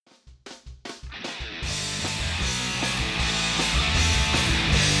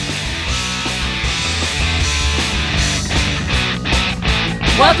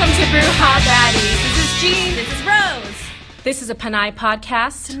Welcome to Bruja Baddies. This is Jean. This is Rose. This is a Panay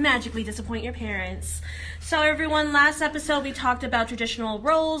podcast. To magically disappoint your parents. So everyone, last episode we talked about traditional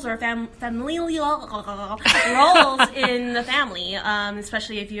roles or familial roles in the family,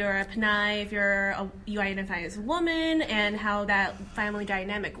 especially if you're a Panay, if you identify as a woman, and how that family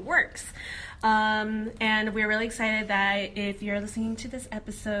dynamic works. And we're really excited that if you're listening to this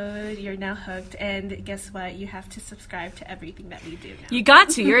episode, you're now hooked. And guess what? You have to subscribe to everything that we do now. You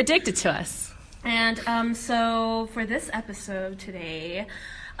got to. You're addicted to us. And so for this episode today,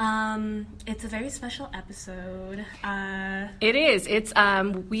 it's a very special episode. It is. It's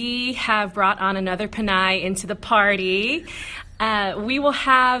we have brought on another Panay into the party. We will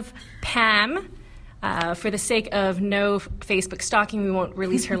have Pam. For the sake of no Facebook stalking, we won't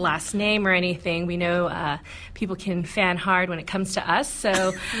release her last name or anything. We know people can fan hard when it comes to us.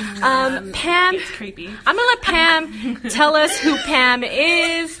 So, Pam, it's creepy. I'm going to let Pam tell us who Pam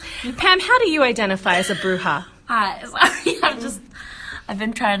is. Pam, how do you identify as a bruja? Hi, sorry, I've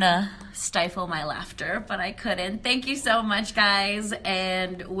been trying to stifle my laughter, but I couldn't. Thank you so much, guys.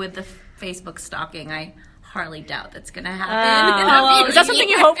 And with the Facebook stalking, I hardly doubt that's going to happen. Is that something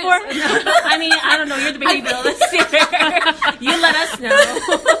you hope for? I mean, I don't know. You're the behavioralist here. You let us know.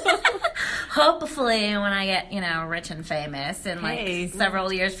 Hopefully, when I get, rich and famous in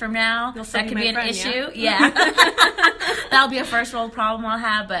several years from now, that could be an issue. Yeah. That'll be a first world problem I'll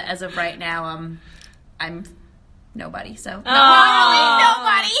have, but as of right now, I'm nobody, so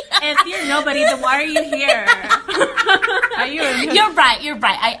nobody. If you're nobody, then why are you here? You're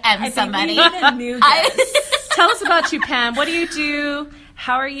right. I am somebody. Tell us about you, Pam. What do you do?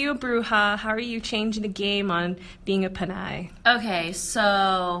 How are you a bruja? How are you changing the game on being a Panay? Okay,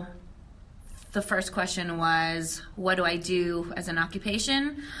 so the first question was, what do I do as an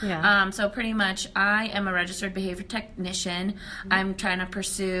occupation? Yeah. So pretty much, I am a registered behavior technician. Mm-hmm. I'm trying to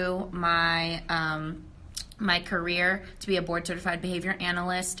pursue my my career to be a board-certified behavior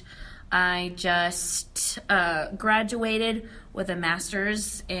analyst. I just graduated with a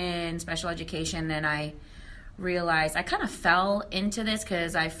master's in special education, and I realized I kind of fell into this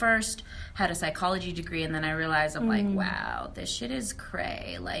because I first had a psychology degree, and then I realized I'm like, wow, this shit is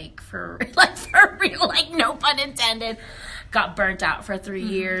cray, for real, no pun intended. Got burnt out for 3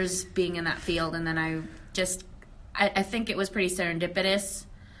 years being in that field, and then I think it was pretty serendipitous.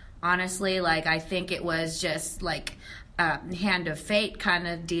 Honestly, I think it was just hand of fate kind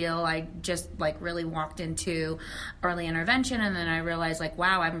of deal. I just really walked into early intervention, and then I realized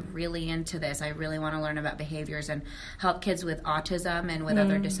wow, I'm really into this. I really want to learn about behaviors and help kids with autism and with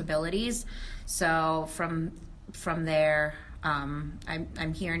other disabilities. So from there,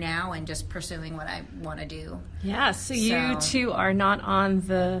 I'm here now and just pursuing what I want to do. Yeah. So you two are not on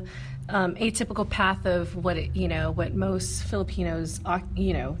the atypical path of what most Filipinos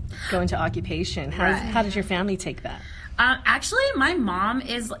go into occupation. How does your family take that? Actually, my mom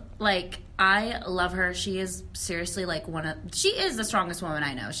is I love her. She is seriously she is the strongest woman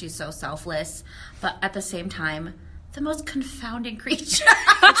I know. She's so selfless, but at the same time, the most confounding creature.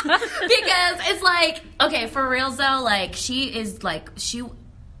 Because it's okay, for real though, she is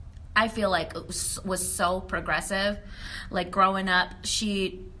I feel was so progressive. Growing up,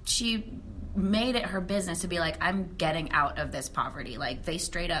 she made it her business to be I'm getting out of this poverty. They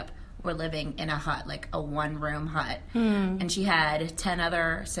straight up were living in a hut, a one-room hut. And she had 10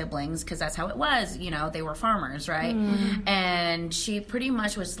 other siblings, because that's how it was. They were farmers, right? And she pretty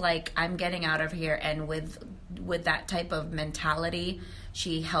much was I'm getting out of here. And with that type of mentality,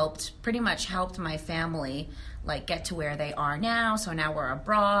 she pretty much helped my family get to where they are now. So now we're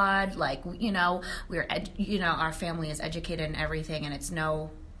abroad, our family is educated and everything, and it's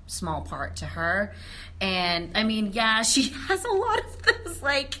no small part to her. And I mean, yeah, she has a lot of things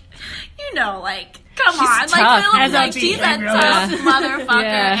come on, she's a tough motherfucker.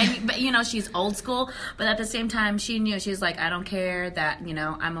 Yeah. But she's old school, but at the same time she knew, she's I don't care that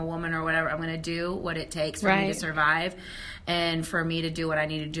I'm a woman or whatever, I'm gonna do what it takes for me to survive and for me to do what I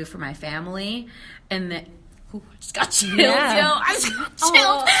need to do for my family. And then I just got chills, I just got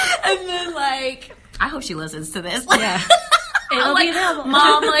chills. And then I hope she listens to this. Yeah. I'm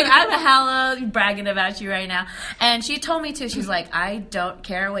Mom, I'm hella bragging about you right now. And she told me too, she's I don't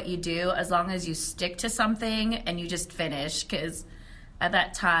care what you do as long as you stick to something and you just finish. Because at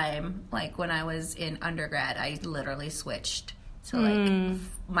that time, when I was in undergrad, I literally switched to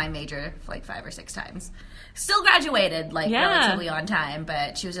my major 5 or 6 times. Still graduated relatively on time,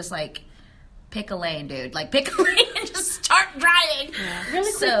 but she was just pick a lane, dude. Pick a lane and just start driving. Yeah.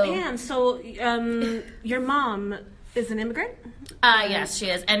 Really quick, Pam. So, your mom is an immigrant? Yes, she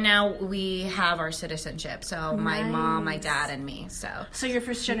is. And now we have our citizenship. So my mom, my dad, and me. So you're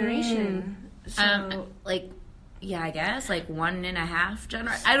first generation. Yeah, I guess, like 1.5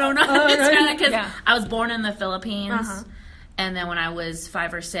 generation. I don't know. It's kind of because I was born in the Philippines, and then when I was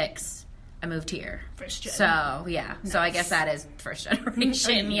 5 or 6, I moved here. First gen. So, yeah. Nice. So I guess that is first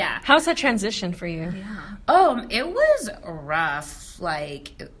generation, yeah. How's that transition for you? Yeah. It was rough.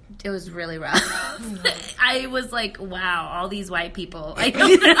 Like, it was really rough. I was like, wow, all these white people. Like,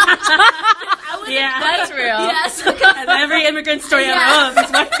 that's real. Yes. Every immigrant story I love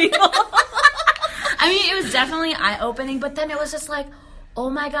is white people. I mean, it was definitely eye-opening, but then it was just like,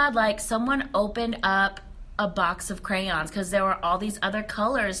 oh my God, like someone opened up a box of crayons because there were all these other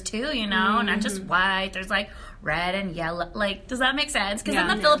colors too, you know, not just white. There's like red and yellow. Like, does that make sense? Because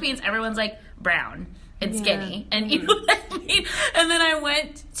in the Philippines, everyone's like brown and skinny, and you know what I mean? And then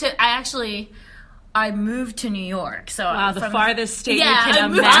I moved to New York. So the farthest state you I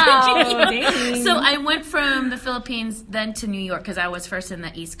can moved imagine. So I went from the Philippines then to New York because I was first in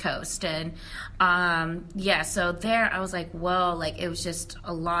the East Coast. And so there I was like, whoa, like it was just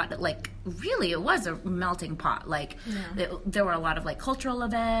a lot, like really it was a melting pot. Like there were a lot of like cultural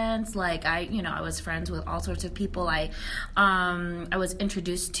events. Like I was friends with all sorts of people. I was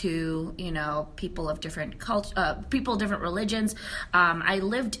introduced to, people of different people, different religions. I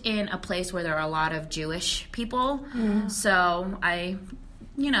lived in a place where there are a lot of Jewish people, so I,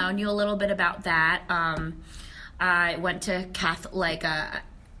 knew a little bit about that. I went to Catholic.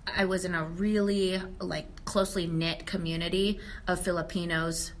 I was in a really like closely knit community of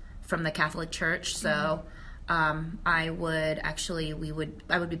Filipinos from the Catholic Church. So I would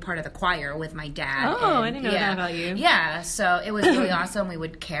be part of the choir with my dad. Oh, I didn't know that about you. Yeah, so it was really awesome. We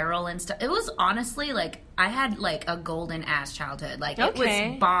would carol and stuff. It was honestly like I had like a golden ass childhood. Like it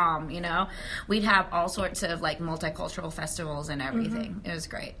was bomb, We'd have all sorts of like multicultural festivals and everything. It was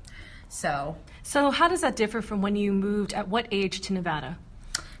great. So how does that differ from when you moved at what age to Nevada?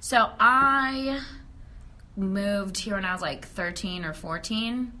 So I moved here when I was like 13 or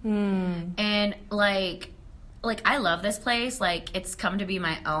 14. And like I love this place. Like it's come to be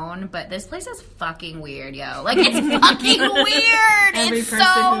my own, but this place is fucking weird, yo. Like it's fucking weird. It's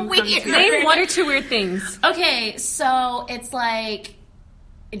so weird. Name 1 or 2 weird things. Okay, so it's like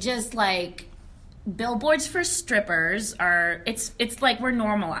just like billboards for strippers are it's like we're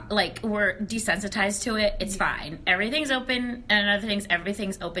normal, like we're desensitized to it. It's fine. Everything's open, and another thing's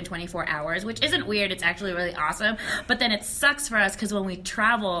everything's open 24 hours, which isn't weird. It's actually really awesome. But then it sucks for us because when we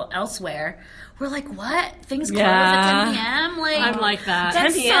travel elsewhere, we're like, what? Things close at 10 p.m.? Like, I'm like that.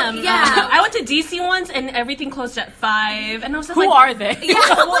 10 p.m. So, I went to DC once, and everything closed at 5. And I was just Who are they? Yeah,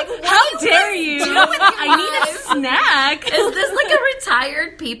 I'm like, how dare you? I need a snack. Is this like a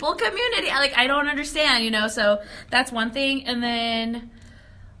retired people community? Like, I don't understand, So that's one thing. And then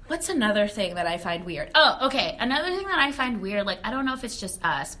what's another thing that I find weird? Oh, okay. Another thing that I find weird, like, I don't know if it's just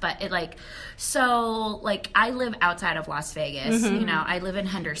us, but it like, so like I live outside of Las Vegas, I live in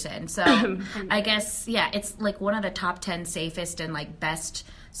Henderson. So I guess, it's like one of the top 10 safest and like best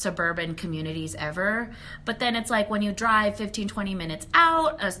suburban communities ever. But then it's like when you drive 15-20 minutes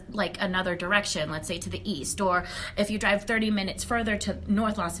out like another direction, let's say to the east, or if you drive 30 minutes further to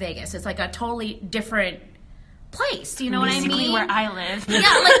North Las Vegas, it's like a totally different place, you know what I mean? Where I live. Yeah,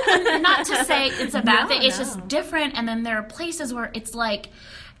 like not to say it's a bad thing, it's just different. And then there are places where it's like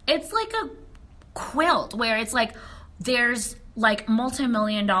a quilt where it's like there's like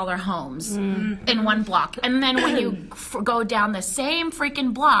multi-million-dollar homes in one block, and then when you go down the same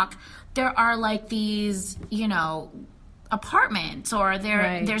freaking block, there are like these apartments, or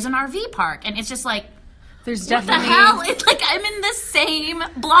there's an RV park, and it's just like, there's what definitely the hell? It's like I'm in the same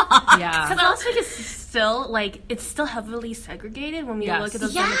block. Yeah. Because Las Vegas is still it's still heavily segregated when we look at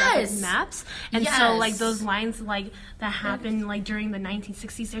those demographic maps, and so like those lines like that happened like during the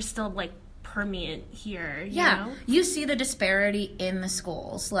 1960s, they're still like permeate here. You know? You see the disparity in the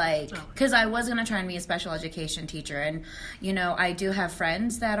schools, like because I was gonna try and be a special education teacher, and I do have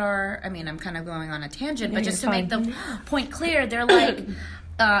friends that are. I mean, I'm kind of going on a tangent, but just to make the point clear, they're like.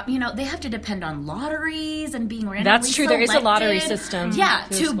 They have to depend on lotteries and being randomly That's true. selected. There is a lottery system. Yeah,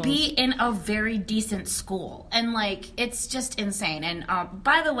 to be in a very decent school. And, it's just insane. And,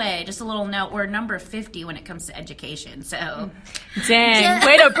 by the way, just a little note, we're number 50 when it comes to education. So, dang.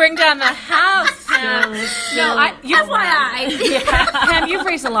 Way to bring down the house. FYI. Pam, you've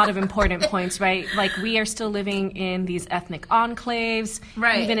raised a lot of important points, right? Like, we are still living in these ethnic enclaves,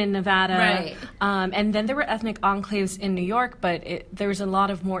 even in Nevada. Right. And then there were ethnic enclaves in New York, but there was a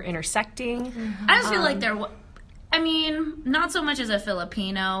lot of more intersecting. I just feel like not so much as a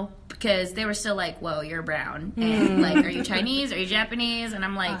Filipino, because they were still like, whoa, you're brown. And like, are you Chinese? Are you Japanese? And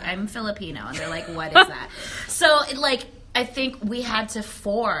I'm like, I'm Filipino. And they're like, what is that? So, I think we had to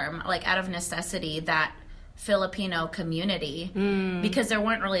form, like, out of necessity, that Filipino community because there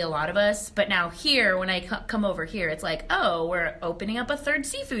weren't really a lot of us. But now here, when I come over here, it's like, oh, we're opening up a third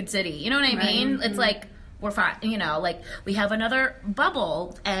seafood city. You know what I mean? It's like, we're fine. You know, like, we have another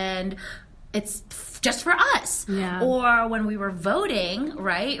bubble, and it's just for us. Yeah. Or when we were voting,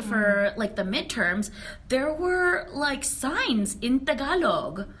 right, for like the midterms, there were like signs in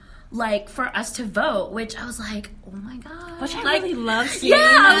Tagalog, like, for us to vote, which I was like, oh my god. Which I like, really love seeing.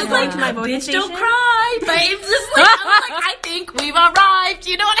 Yeah, I was like, my voting bitch, station. don't cry. But it's just like, I was like, I think we've arrived.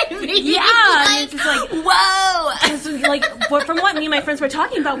 You know what I mean? Yeah, like, and it's just like, whoa. so, like, from what me and my friends were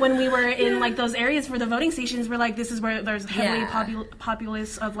talking about when we were in, like, those areas for the voting stations, we're like, this is where there's heavily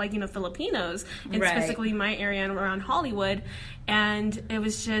populace of, like, you know, Filipinos, and specifically my area and around Hollywood. And it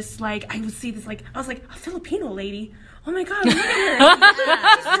was just like, I would see this, like, I was like, a Filipino lady. Oh my god, look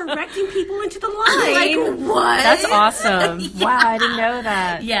at her. She's directing people into the line. Like, what? That's awesome. Wow, I didn't know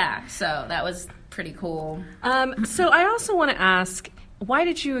that. Yeah, so that was pretty cool. So I also want to ask, why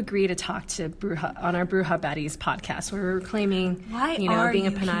did you agree to talk to Bruja on our Bruja Baddies podcast, where we were claiming, being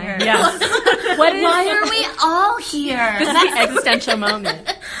a Pinay? Here? Yes. Why are we all here? This is the existential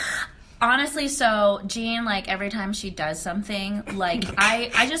moment. Honestly, so Jean, like, every time she does something, like,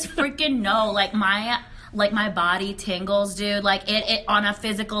 I just freaking know, like, my body tingles, dude. Like, it on a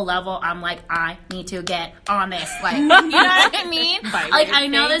physical level, I'm like, I need to get on this. Like, you know what I mean? Like, I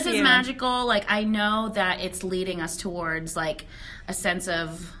know this is magical. Like, I know that it's leading us towards, like, a sense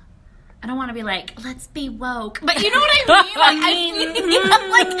of, I don't want to be like, let's be woke. But you know what I mean?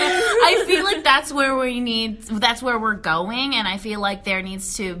 Like, I feel like that's where that's where we're going. And I feel like there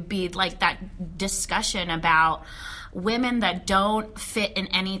needs to be, like, that discussion about women that don't fit in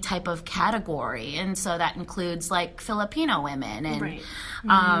any type of category. And so that includes, like, Filipino women. And,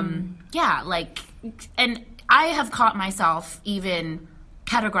 and I have caught myself even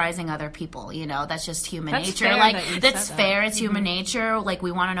categorizing other people, you know, that's just human nature. Like, that's fair. It's human nature. Like,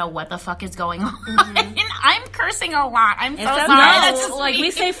 we want to know what the fuck is going on. And I'm cursing a lot. I'm so sorry. That's just like, me.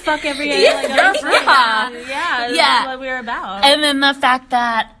 we say fuck every day. Like, that's what we're about. And then the fact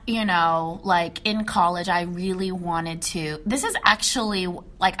that, you know, like, in college, I really wanted to. This is actually,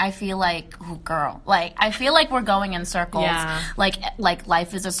 like, I feel like, I feel like we're going in circles. Yeah. Like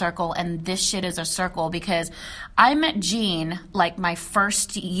life is a circle, and this shit is a circle, because I met Jean, like, my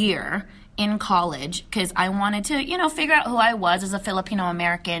first year in college, because I wanted to, you know, figure out who I was as a Filipino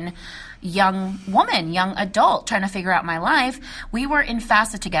American young woman, young adult, trying to figure out my life. We were in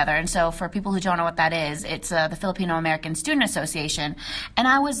FAFSA together, and so for people who don't know what that is, it's the Filipino American Student Association. And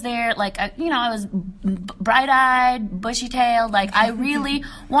I was there, like, I was bright-eyed, bushy-tailed, like, I really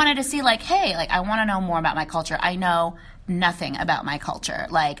wanted to see, like, hey, like, I want to know more about my culture. I know nothing about my culture.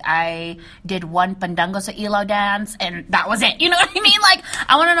 Like, I did one Pandango sa Ilaw dance, and that was it. You know what I mean? Like,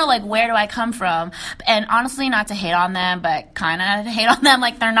 I want to know, like, where do I come from? And honestly, not to hate on them, but kind of to hate on them.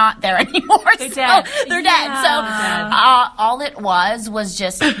 Like, they're not there anymore. They're dead. They're dead. So all it was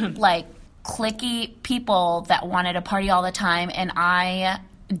just, like, cliquey people that wanted to party all the time, and I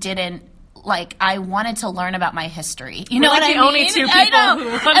didn't. Like, I wanted to learn about my history. You know what I mean? the only two people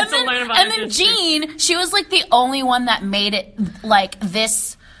who wanted to learn about And then Jean, she was, like, the only one that made it, like,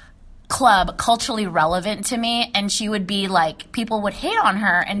 this club culturally relevant to me. And she would be, like, people would hate on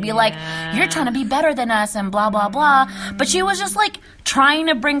her and be like, you're trying to be better than us and blah, blah, blah. But she was just, like, trying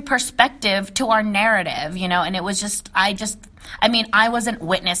to bring perspective to our narrative, you know? And it was just, I mean, I wasn't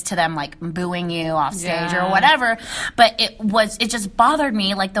witness to them, like, booing you off stage or whatever, but it just bothered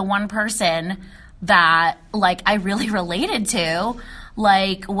me, like, the one person that, like, I really related to,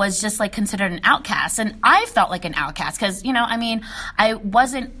 like, was just, like, considered an outcast. And I felt like an outcast because, you know, I mean, I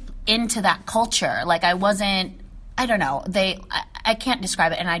wasn't into that culture. Like, I don't know, I can't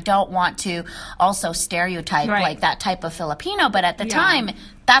describe it, and I don't want to also stereotype, like, that type of Filipino, but at the time,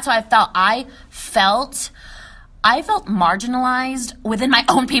 that's how I felt. I felt marginalized within my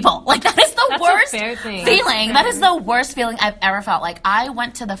own people. Like, that is the worst feeling. That is the worst feeling I've ever felt. Like, I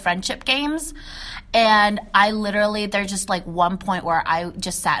went to the friendship games, and I literally, there's just, like, one point where I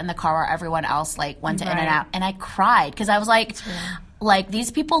just sat in the car where everyone else, like, went to In-N-Out, and I cried, because I was like,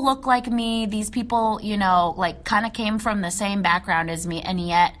 these people look like me. These people, you know, like, kind of came from the same background as me, and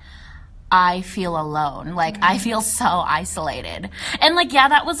yet I feel alone. Like, I feel so isolated. And, like, yeah,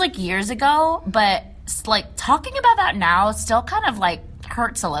 that was, like, years ago, but, like, talking about that now still kind of, like,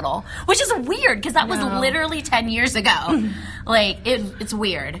 hurts a little, which is weird because that was literally 10 years ago. Like, it's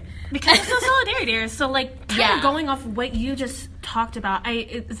weird. Because there's no solidarity there. So, like, kind of going off what you just talked about,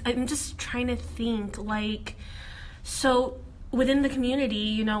 I'm just trying to think, like, so within the community,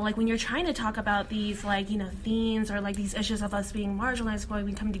 you know, like, when you're trying to talk about these, like, you know, themes or, like, these issues of us being marginalized, when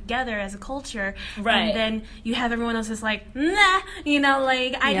we come together as a culture, and then you have everyone else is like, nah, you know,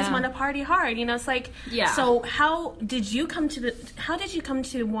 like, I just want to party hard, you know, it's like, so how did you come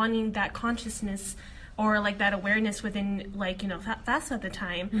to wanting that consciousness or, like, that awareness within, like, you know, FAFSA at the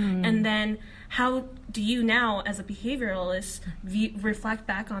time, and then how do you now, as a behavioralist, reflect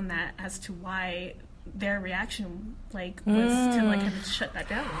back on that as to why their reaction, like, was to, like, kind of shut that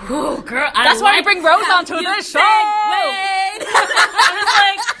down? Ooh, girl, that's why we bring Rose onto the show.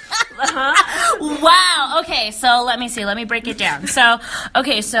 Wow. Okay, so let me see. Let me break it down. So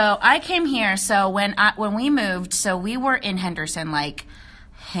I came here. So when we moved, so we were in Henderson, like.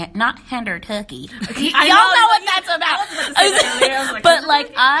 Not Hendertucky. Y'all know what that's about. But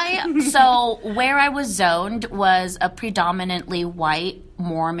like so where I was zoned was a predominantly white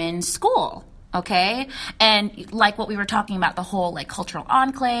Mormon school. Okay. And like what we were talking about, the whole like cultural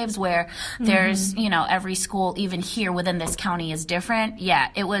enclaves where there's, you know, every school even here within this county is different. Yeah.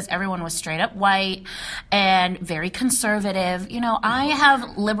 Everyone was straight up white and very conservative. You know, I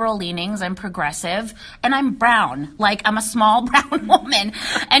have liberal leanings. I'm progressive and I'm brown. Like I'm a small brown woman.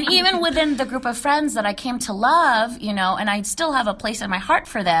 And even within the group of friends that I came to love, you know, and I still have a place in my heart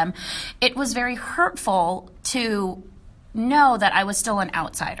for them, it was very hurtful to know that I was still an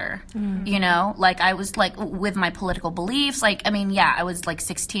outsider, you know, like I was like with my political beliefs, like, I mean, yeah, I was like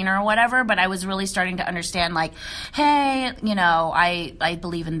 16 or whatever, but I was really starting to understand like, hey, you know, I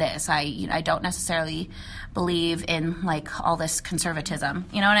believe in this. I don't necessarily believe in like all this conservatism,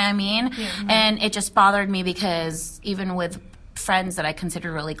 you know what I mean? Yeah. And it just bothered me because even with friends that I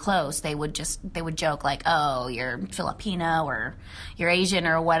consider really close, they would joke like, oh, you're Filipino or you're Asian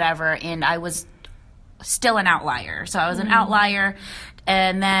or whatever. And I was still an outlier. So I was an outlier.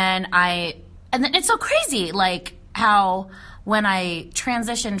 And then it's so crazy, like how when I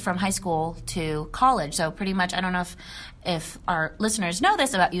transitioned from high school to college, so pretty much, I don't know if our listeners know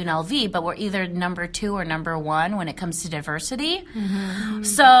this about UNLV, but we're either number 2 or number 1 when it comes to diversity.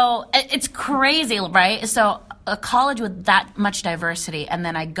 So it's crazy, right? So a college with that much diversity, and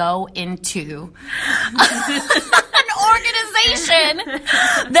then I go into an organization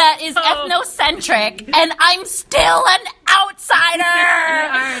that is ethnocentric, and I'm still an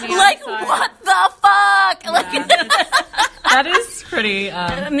outsider. Like, what the fuck? Yeah. Like, that is pretty.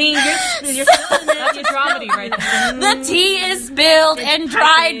 I mean, you're that's a dramedy right there. The tea is spilled and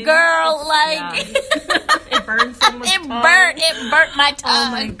dried, girl. Like, it burned someone's tongue. It burnt my tongue.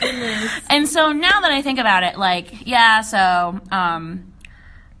 Oh my goodness. And so now that I think about it, like, yeah, so I'm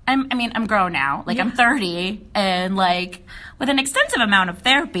grown now. Like, I'm 30, and like with an extensive amount of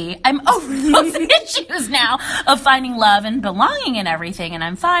therapy, I'm over those issues now of finding love and belonging and everything, and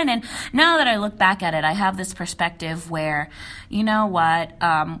I'm fine. And now that I look back at it, I have this perspective where, you know what,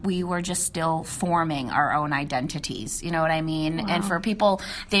 we were just still forming our own identities. You know what I mean? Wow. And for people,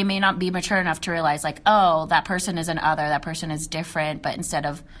 they may not be mature enough to realize, like, oh, that person is an other, that person is different, but instead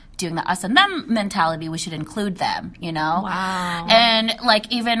of doing the us and them mentality, we should include them, you know? Wow. And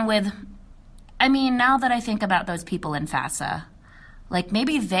like, even with, I mean, now that I think about those people in FAFSA, like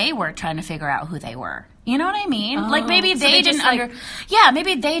maybe they were trying to figure out who they were. You know what I mean? Oh, like maybe so they didn't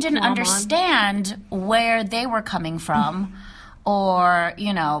maybe they didn't understand where they were coming from, or,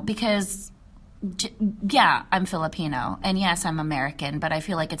 you know, because yeah, I'm Filipino, and yes, I'm American, but I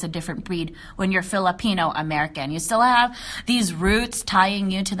feel like it's a different breed when you're Filipino American. You still have these roots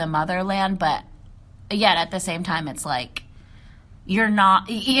tying you to the motherland, but yet at the same time, it's like, you're not,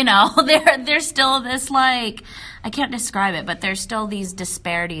 you know, there's still this, like, I can't describe it, but there's still these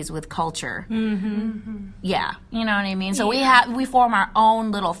disparities with culture. Yeah, you know what I mean? So we form our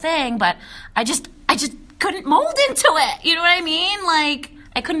own little thing, but I just couldn't mold into it. You know what I mean? Like,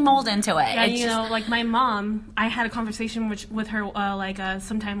 I couldn't mold into it. Yeah, you know, like my mom, I had a conversation with her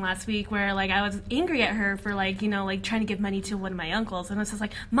sometime last week where like I was angry at her for like, you know, like trying to give money to one of my uncles, and I was just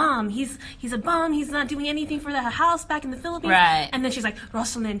like, Mom, he's a bum, he's not doing anything for the house back in the Philippines. Right. And then she's like,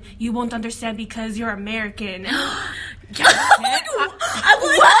 Rosalind, you won't understand because you're American. We all gasped.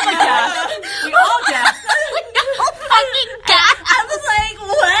 I was like,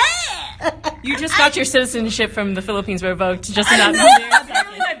 what? You just got your citizenship from the Philippines revoked just in that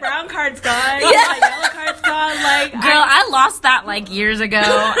Apparently my brown card's gone. My yellow card's gone. Like, girl, I lost that like years ago.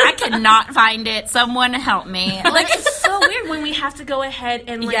 I cannot find it. Someone help me. Like, it's so weird when we have to go ahead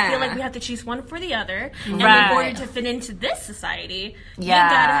and like feel like we have to choose one for the other, and in order to fit into this society, you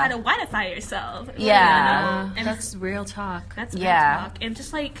gotta how to whiteify yourself. Yeah, and that's real talk. That's real talk, and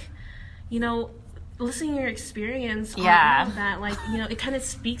just like, listening to your experience on Yeah. all of that, like, it kind of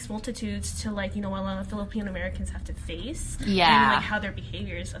speaks multitudes to, like, what a lot of Filipino Americans have to face. Yeah. And, like, how their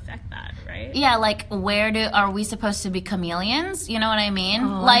behaviors affect that, right? Yeah, like, are we supposed to be chameleons? You know what I mean?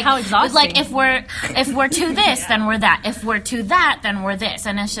 Oh, like, how exhausting. Like, if we're to this, then we're that. If we're to that, then we're this.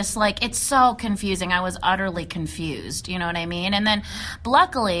 And it's just, like, it's so confusing. I was utterly confused. You know what I mean? And then,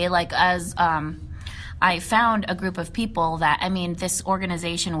 luckily, like, as I found a group of people that, this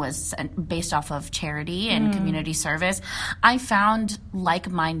organization was based off of charity and community service. I found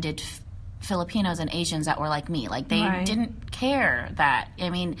like-minded Filipinos and Asians that were like me. Like, they didn't care that. A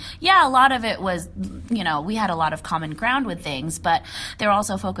lot of it was, we had a lot of common ground with things, but they were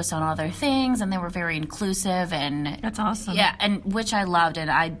also focused on other things, and they were very inclusive. And That's awesome. Yeah, and which I loved, and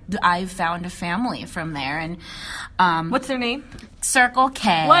I found a family from there. And What's their name? Circle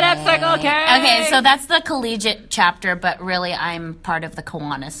K. What up, Circle K? Okay, so that's the collegiate chapter, but really I'm part of the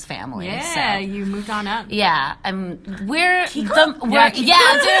Kiwanis family. Yeah, so. you moved on up. Yeah, we're Kiko?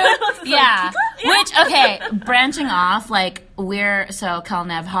 dude, yeah. Which, okay, branching off, like, so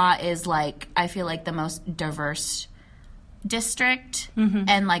Calnevha is, like, I feel like the most diverse district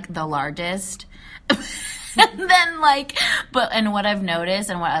and, like, the largest. And then, like, and what I've noticed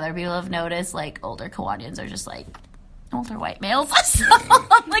and what other people have noticed, like, older Kiwanians are just, like, older white males. So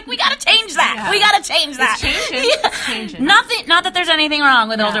I'm like, we gotta change that. Yeah. We gotta change that. It's changing. Not that there's anything wrong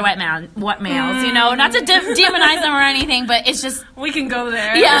with older white males, not to demonize them or anything, but it's just, We can go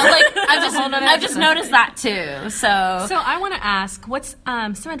there. yeah, like, I've just noticed that too. So I want to ask, what's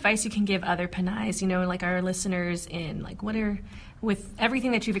some advice you can give other Panays, like our listeners, in, like, with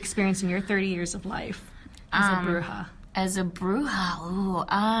everything that you've experienced in your 30 years of life as a bruja? As a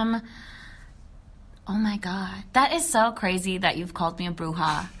bruja, oh my God, that is so crazy that you've called me a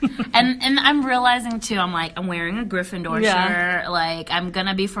bruja. and I'm realizing too, I'm wearing a Gryffindor shirt, like, I'm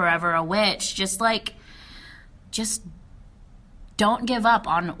gonna be forever a witch. Just don't give up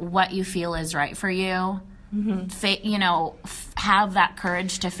on what you feel is right for you. Have that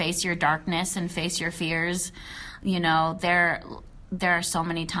courage to face your darkness and face your fears. There are so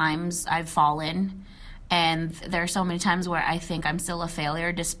many times I've fallen. And there are so many times where I think I'm still a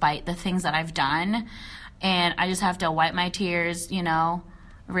failure despite the things that I've done. And I just have to wipe my tears,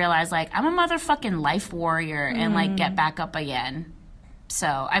 realize, like, I'm a motherfucking life warrior and, like, get back up again.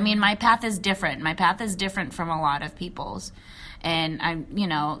 So, my path is different. My path is different from a lot of people's. And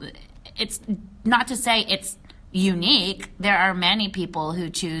it's not to say it's unique. There are many people who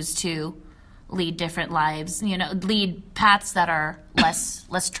choose to lead different lives, lead paths that are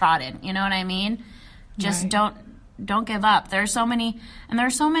less trodden. You know what I mean? Just don't give up. There's so many,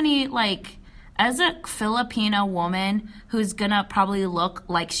 like, as a Filipino woman who's gonna probably look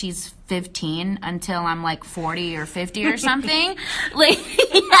like she's 15 until I'm like 40 or 50 or something, like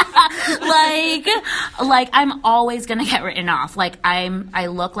I'm always gonna get written off. Like, I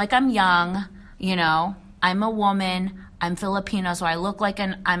look like I'm young, I'm a woman, I'm Filipino, so I look like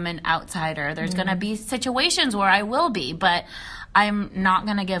I'm an outsider. There's gonna be situations where I will be, but I'm not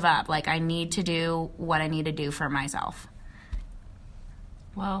going to give up. Like, I need to do what I need to do for myself.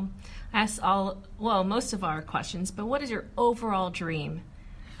 Well, I asked most of our questions, but what is your overall dream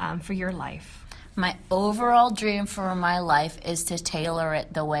for your life? My overall dream for my life is to tailor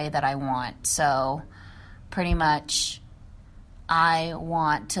it the way that I want. So, pretty much, I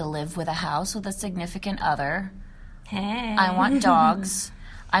want to live with a house with a significant other. Hey. I want dogs.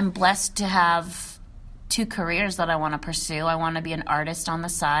 I'm blessed to have 2 careers that I want to pursue. I want to be an artist on the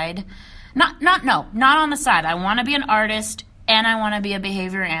side. Not on the side. I want to be an artist and I want to be a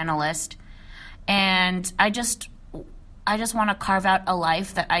behavior analyst. And I just want to carve out a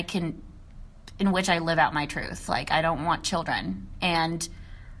life that in which I live out my truth. Like, I don't want children. And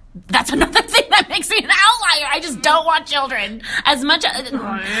that's another thing that makes me an outlier. I just don't want children. As much as, and people,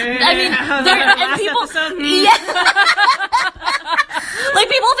 like,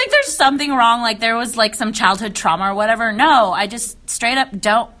 people think there's something wrong, like there was, like, some childhood trauma or whatever. No, I just straight up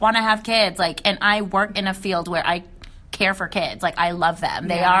don't want to have kids. Like, and I work in a field where I care for kids. Like, I love them.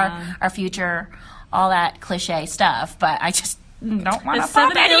 They are our future, all that cliche stuff, but I just don't want to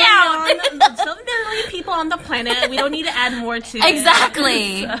pop any out. 7 billion people on the planet. We don't need to add more to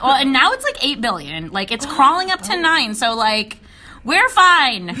Exactly. it. Well, and now it's like 8 billion. Like, it's crawling up to 9. So, like, we're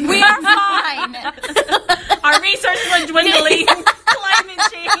fine. We are fine. Our resources are dwindling. Climate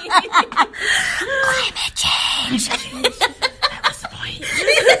change. Climate change. That was the point.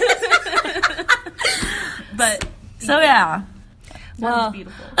 But, so yeah. Well,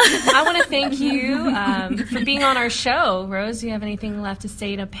 beautiful. I want to thank you for being on our show. Rose, do you have anything left to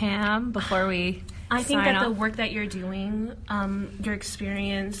say to Pam before we I think sign that the off? work that you're doing, your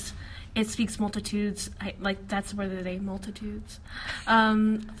experience, it speaks multitudes. That's where they multitudes.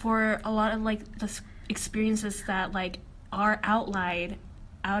 For a lot of like the experiences that like are outlined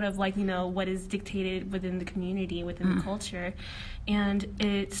out of like, you know, what is dictated within the community, within the culture, and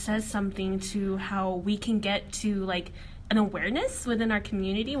it says something to how we can get to like an awareness within our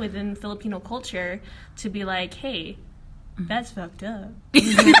community, within Filipino culture, to be like, hey, that's fucked up.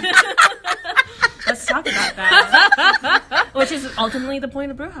 Let's talk about that. Which is ultimately the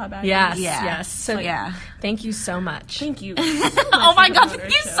point of Bruja Baddies. Yes. So thank you so much. Thank you. Oh my god,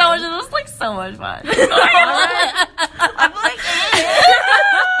 thank you so much. It was like so much fun. I'm like,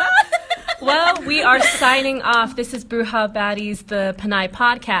 well, we are signing off. This is Bruja Baddies, the Panay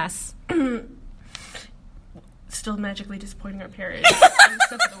podcast. Still magically disappointing our parents. I'm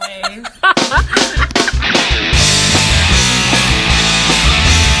stepping away.